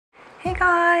Hey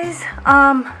guys,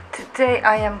 today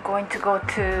I am going to go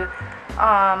to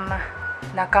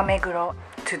Nakameguro.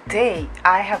 Today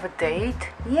I have a date.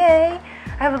 Yay!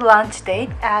 I have a lunch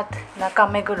date at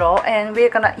Nakameguro and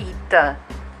we're gonna eat the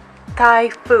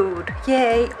Thai food.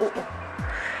 Yay! Oh,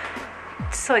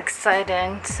 it's so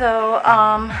exciting. So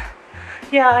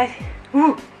yeah, I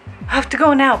have to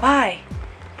go now. Bye.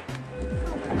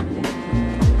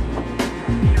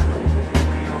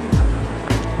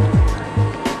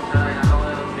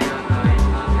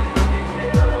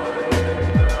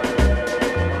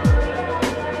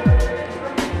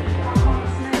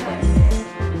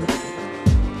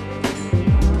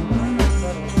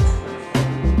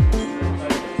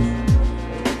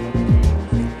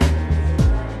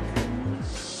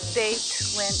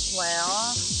 Went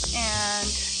well and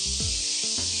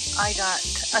I got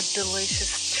a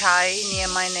delicious chai near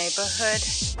my neighborhood.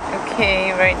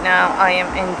 Okay, right now I am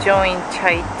enjoying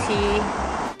chai tea.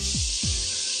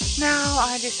 Now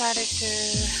I decided to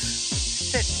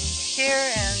sit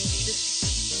here and just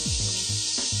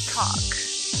talk.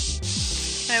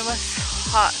 It was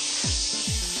hot,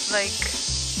 like,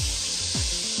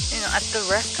 you know, at the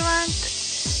restaurant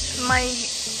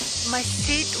my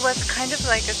seat was kind of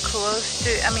like close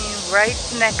to, right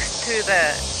next to the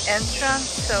entrance.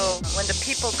 So when the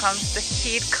people comes, the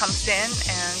heat comes in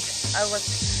and I was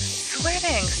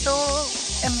sweating. So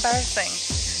embarrassing.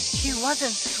 He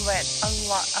wasn't sweat a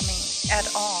lot, at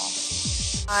all.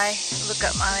 I look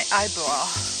at my eyebrow.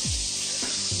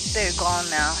 They're gone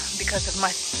now because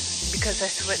I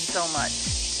sweat so much.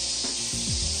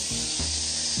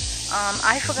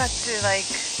 I forgot to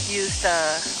use the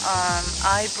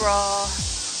eyebrow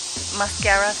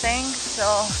mascara thing, so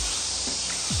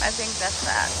I think that's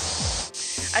that.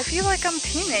 I feel like I'm a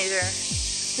teenager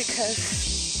because,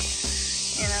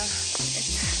 you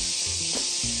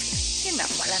know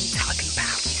what I'm talking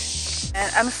about.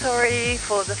 And I'm sorry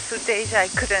for the footage I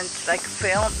couldn't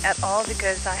film at all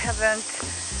because I haven't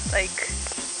I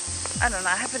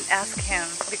haven't asked him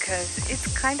because it's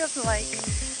kind of like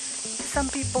some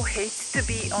people hate to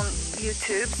be on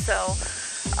YouTube, so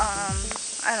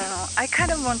I don't know. I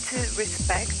kind of want to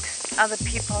respect other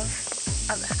people's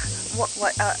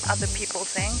what other people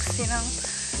thinks, you know,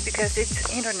 because it's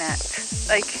internet.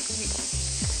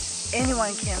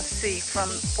 Anyone can see from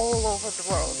all over the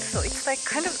world, so it's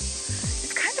kind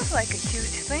of like a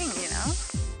huge thing, you know.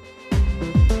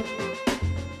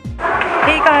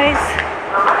 Hey guys.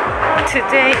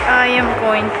 Today I am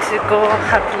going to go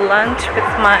have lunch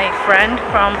with my friend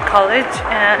from college,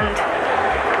 and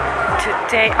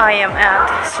today I am at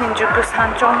Shinjuku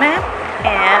Sanjome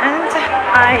and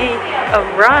I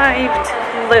arrived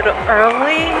a little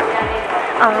early,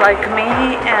 unlike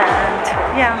me, and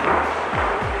yeah,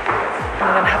 I'm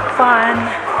gonna have fun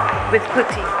with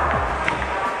Puti.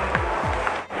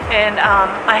 And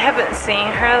I haven't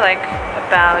seen her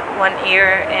about 1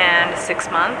 year and 6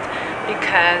 months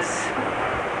because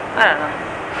I don't know.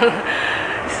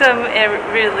 So I'm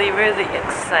really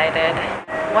excited.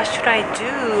 What should I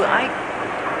do?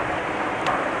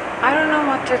 I don't know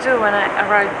what to do when I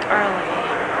arrived early.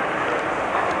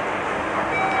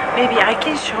 Maybe I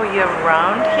can show you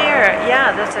around here.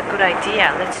 Yeah, that's a good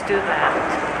idea. Let's do that.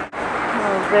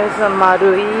 Oh, there's a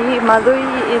Marui. Marui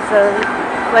is a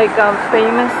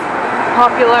famous,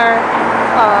 popular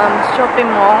shopping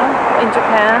mall in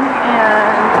Japan,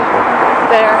 and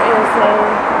there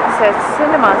says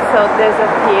cinema, so there's a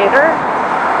theater.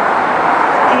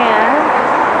 And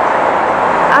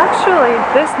actually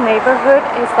this neighborhood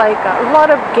is a lot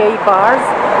of gay bars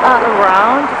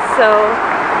around, so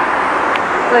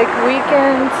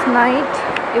weekend night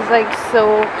is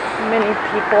so many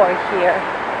people are here.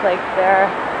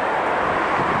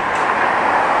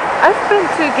 I've been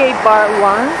to a gay bar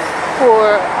once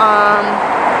for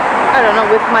I don't know,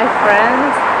 with my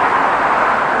friends,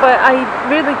 but I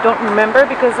really don't remember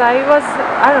because I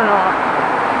don't know,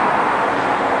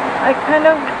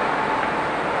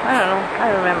 I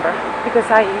remember because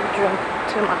I drink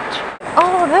too much.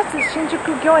 Oh, that's the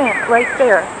Shinjuku Gyoen right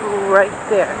there,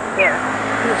 there.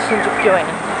 The Shinjuku Gyoen.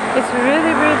 It's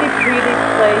really pretty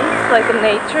place,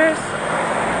 nature's.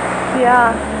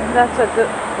 Yeah, that's a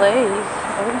good place.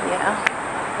 Oh yeah.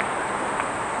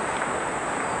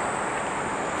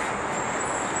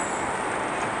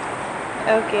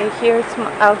 Okay, here's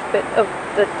my outfit of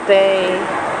the day.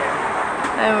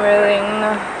 I'm wearing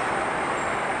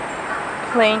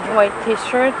plain white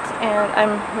t-shirt and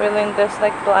I'm wearing this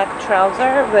black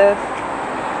trouser with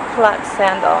flat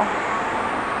sandal.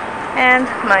 And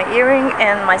my earring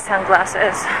and my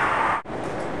sunglasses.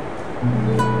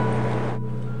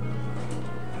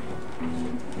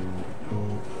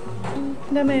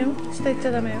 ダメよ。下行っち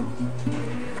ゃダメよ。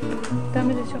ダ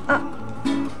メでしょ。あ、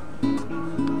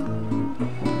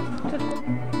ちょっと。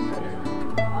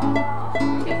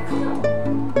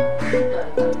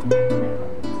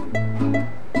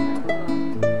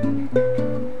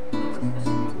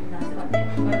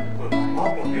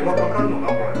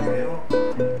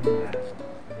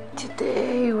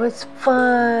Today was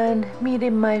fun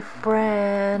meeting my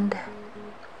friend.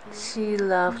 She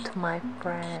loved my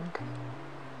friend.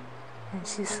 And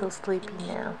she's so sleepy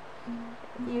now.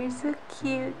 You're so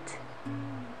cute.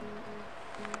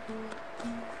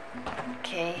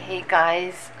 Okay, hey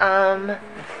guys.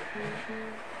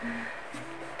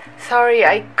 Sorry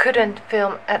I couldn't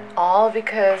film at all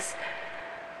because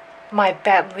my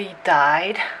battery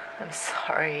died. I'm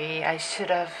sorry. I should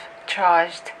have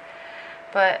charged.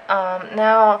 But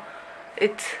now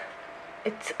it's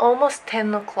almost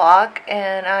 10 o'clock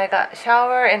and I got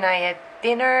shower and I had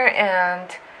dinner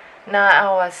and now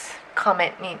I was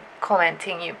commenting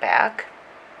you back.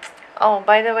 Oh,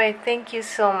 by the way, thank you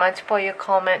so much for your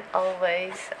comment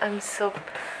always. I'm so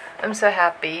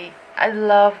happy. I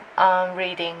love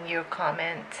reading your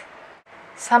comment.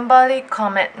 Somebody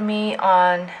comment me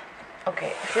on.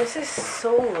 Okay, this is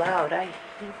so loud. I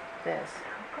hate this.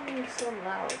 How come you're so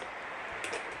loud?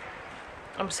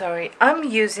 I'm sorry. I'm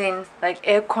using like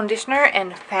air conditioner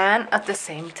and fan at the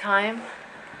same time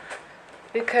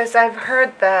because I've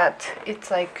heard that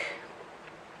it's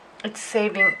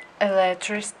saving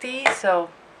electricity. So,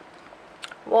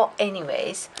 well,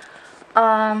 anyways,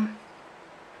 Haru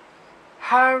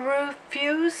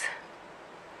Fuse,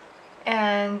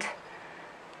 and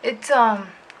it's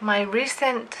my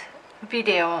recent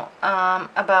video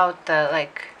about the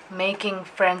making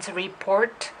friends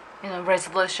report,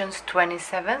 resolutions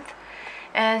 27th,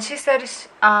 and she said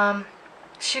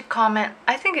she comment,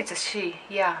 I think it's a she,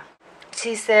 yeah.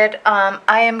 She said,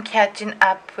 I am catching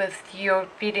up with your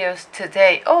videos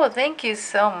today. Oh, thank you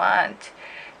so much.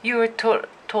 You were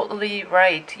totally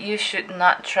right. You should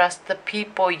not trust the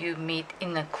people you meet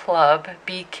in a club.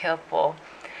 Be careful.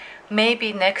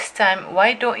 Maybe next time,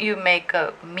 why don't you make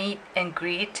a meet and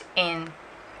greet in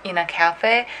a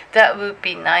cafe? That would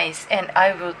be nice, and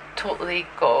I will totally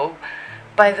go.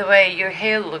 By the way, your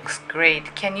hair looks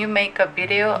great. Can you make a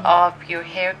video of your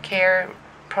hair care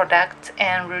products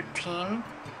and routine?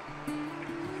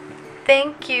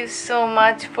 Thank you so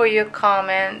much for your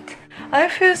comment. I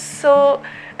feel so,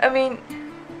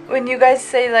 when you guys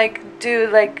say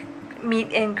do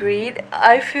meet and greet,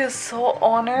 I feel so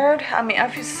honored. I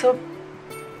feel so,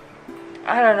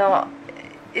 I don't know,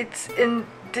 it's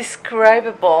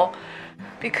indescribable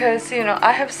because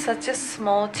I have such a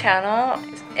small channel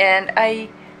and I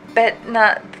bet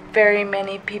not very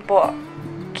many people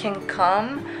can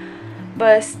come,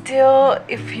 but still,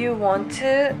 if you want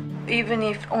to, even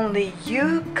if only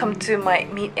you come to my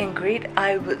meet and greet,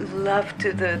 I would love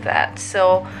to do that.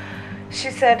 So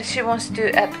she said she wants to do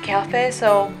it at the cafe,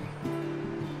 so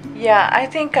yeah, I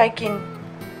think I can.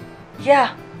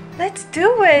 Yeah, let's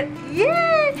do it.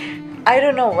 Yay! I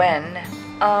don't know when.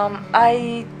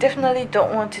 I definitely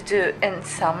don't want to do it in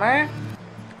summer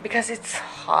because it's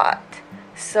hot.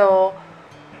 So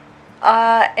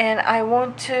and I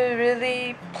want to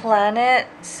really plan it.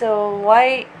 So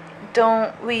why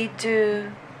don't we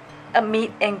do a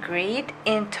meet and greet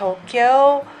in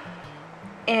Tokyo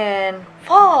in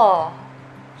fall?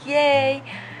 Yay!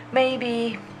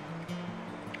 Maybe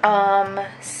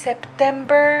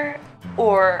September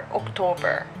or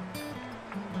October.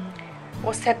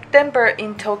 Well, September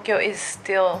in Tokyo is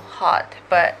still hot,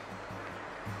 but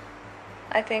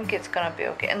I think it's gonna be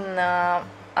okay. No,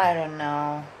 I don't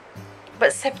know.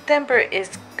 But September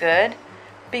is good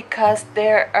because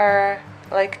there are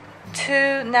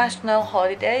 2 national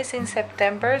holidays in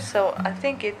September, so I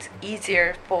think it's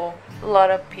easier for a lot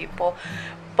of people.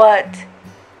 But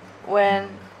when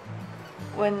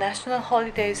national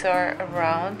holidays are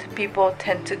around, people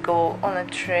tend to go on a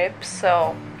trip,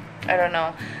 so I don't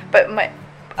know. But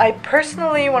I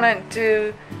personally want to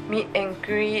do meet and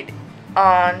greet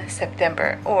on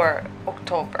September or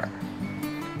October.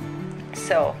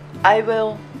 So I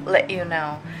will let you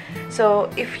know. So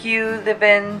if you live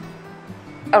in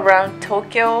around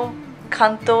Tokyo,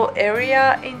 Kanto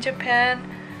area in Japan,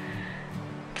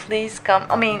 please come.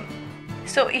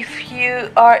 So if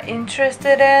you are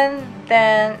interested in,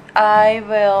 then I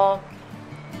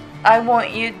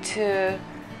want you to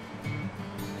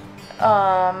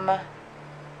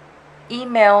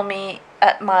email me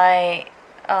at my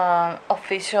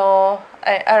official,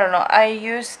 I don't know, I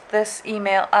use this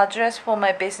email address for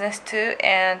my business too,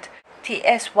 and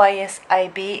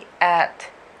tsySib at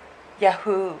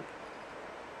Yahoo.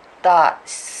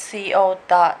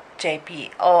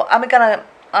 chihuahua.co.jp. Oh, I'm gonna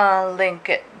link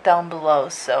it down below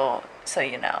so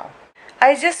you know.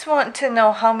 I just want to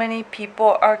know how many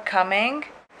people are coming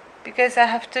because I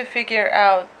have to figure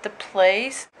out the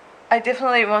place. I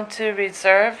definitely want to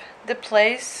reserve the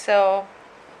place, so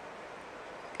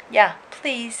yeah,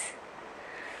 please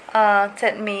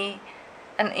send me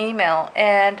an email,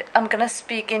 and I'm gonna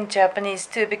speak in Japanese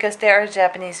too because there are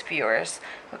Japanese viewers.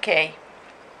 Okay.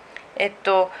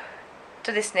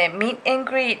 ですね、ミー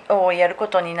ト&グリートをやるこ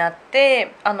とになっ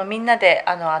て、みんなで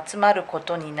集まるこ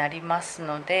とになります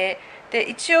ので、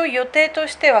一応予定と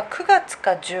しては9月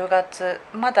か10月、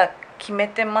まだ決め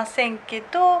てませんけ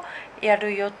ど、や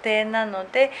る予定なの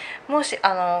で、もし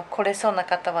来れそうな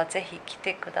方はぜひ来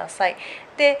てください。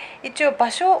で、一応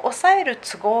場所を押さえる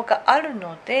都合がある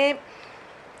ので、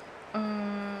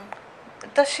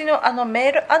私のメ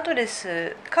ールアドレ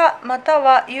スかまた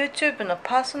は YouTube の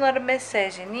パーソナルメッセ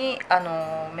ージに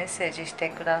メッセージして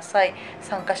ください。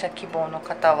参加者希望の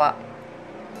方は。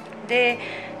で、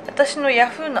私の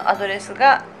Yahoo のアドレス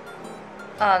が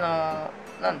な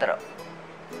んだろう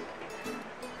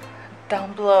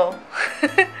down below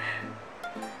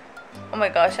oh my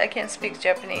gosh, I can't speak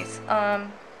Japanese、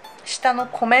下の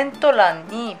コメント欄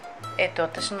に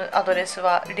私のアドレス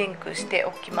はリンクして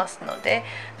おきますので、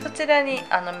そちらに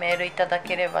メールいただ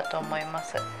ければと思いま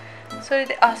す。それ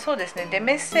で、そうですね。で、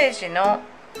メッセージの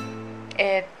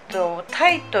タ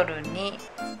イトルに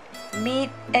Meet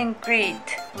and Greet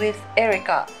with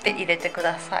Erika って入れてく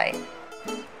ださい。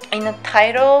In the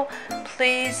title,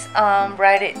 please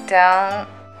write it down,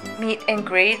 Meet and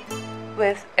Greet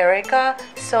with Erika,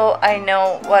 so I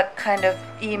know what kind of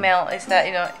email is that,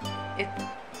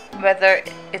 whether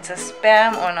it's a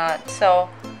spam or not, so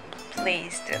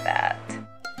please do that.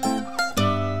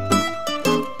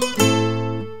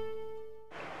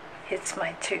 It's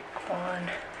my tick one.